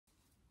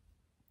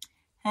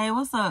Hey,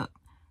 what's up?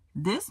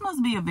 This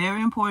must be a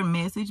very important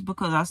message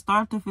because I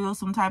start to feel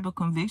some type of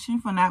conviction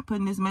for not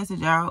putting this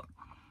message out.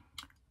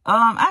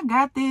 I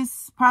got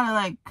this probably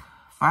like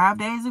 5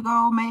 days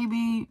ago,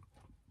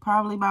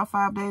 probably about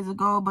 5 days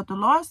ago. But the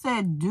Lord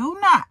said, do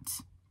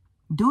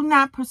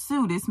not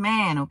pursue this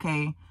man,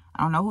 okay?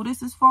 I don't know who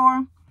this is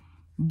for.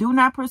 Do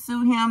not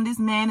pursue him. This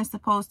man is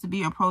supposed to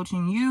be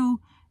approaching you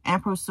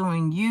and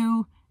pursuing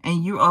you.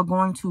 And you are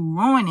going to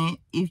ruin it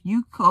if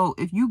you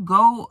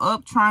go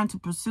up trying to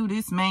pursue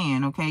this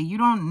man, okay? You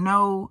don't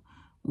know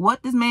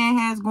what this man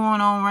has going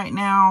on right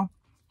now.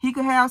 He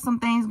could have some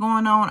things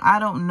going on, I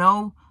don't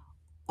know.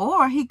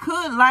 Or he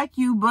could like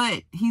you,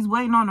 but he's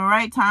waiting on the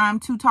right time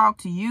to talk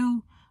to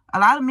you. A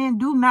lot of men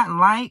do not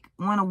like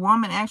when a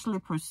woman actually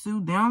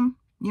pursues them.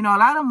 You know, a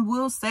lot of them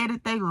will say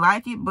that they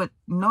like it, but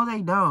no,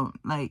 they don't.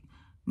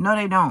 No,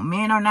 they don't.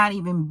 Men are not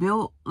even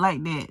built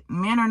like that.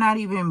 Men are not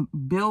even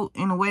built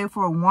in a way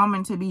for a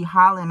woman to be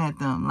hollering at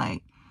them.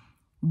 Like,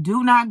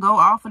 do not go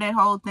off of that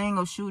whole thing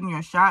of shooting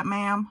your shot,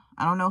 ma'am.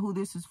 I don't know who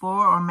this is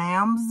for, or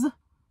ma'ams,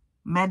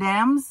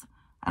 madams.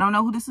 I don't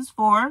know who this is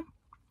for,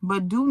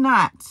 but do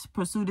not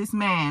pursue this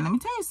man. Let me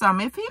tell you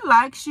something. If he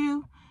likes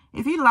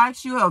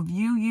you or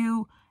view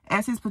you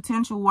as his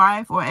potential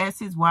wife or as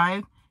his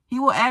wife, he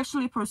will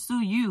actually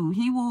pursue you.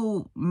 He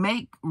will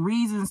make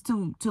reasons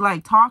to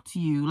like talk to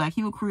you. Like,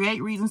 he will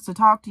create reasons to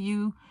talk to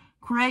you,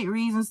 create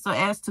reasons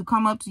to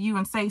come up to you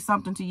and say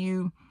something to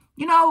you.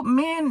 You know,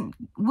 men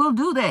will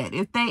do that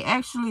if they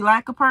actually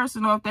like a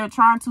person, or if they're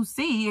trying to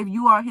see if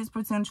you are his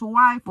potential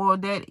wife or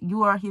that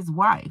you are his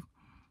wife.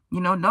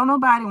 You know, don't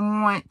nobody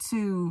want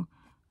to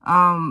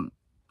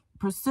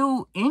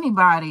pursue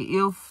anybody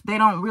if they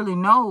don't really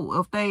know,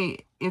 if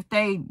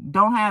they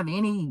don't have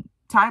any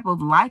type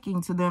of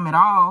liking to them at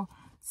all.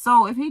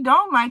 So if he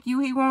don't like you,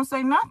 he won't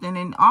say nothing.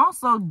 And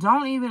also,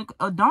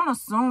 don't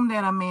assume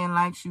that a man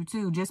likes you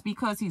too just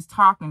because he's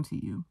talking to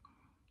you.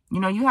 You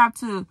know, you have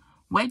to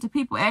wait till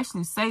people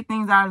actually say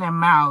things out of their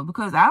mouth,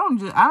 because I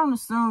don't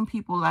assume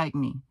people like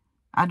me.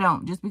 I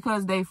don't, just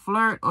because they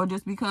flirt or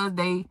just because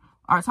they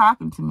are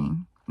talking to me.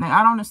 Like,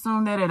 I don't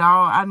assume that at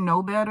all. I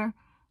know better.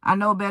 I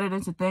know better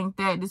than to think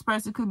that this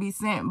person could be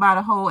sent by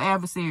the whole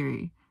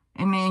adversary.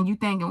 And then you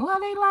thinking,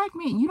 well, they like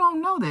me. You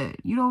don't know that.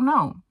 You don't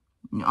know.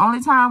 The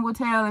only time will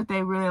tell if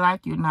they really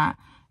like you or not.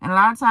 And a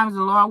lot of times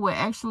the Lord will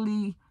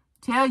actually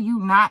tell you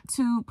not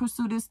to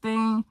pursue this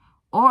thing,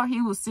 or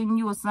he will send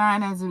you a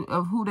sign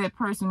of who that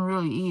person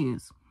really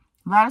is.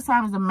 A lot of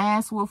times the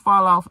mask will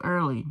fall off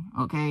early,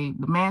 okay?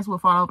 The mask will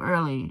fall off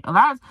early.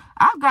 I've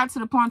got to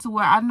the point to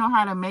where I know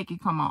how to make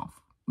it come off,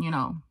 you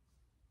know.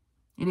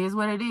 It is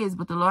what it is.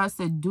 But the Lord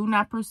said, do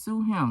not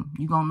pursue him.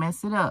 You're going to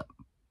mess it up.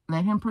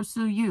 Let him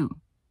pursue you.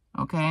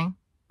 Okay,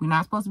 we're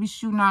not supposed to be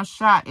shooting our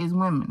shot as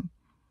women.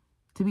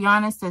 To be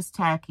honest, that's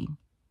tacky.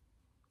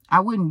 I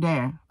wouldn't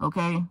dare.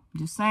 Okay,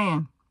 just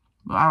saying.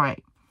 But all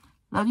right,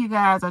 love you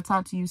guys. I'll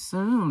talk to you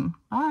soon.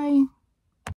 Bye.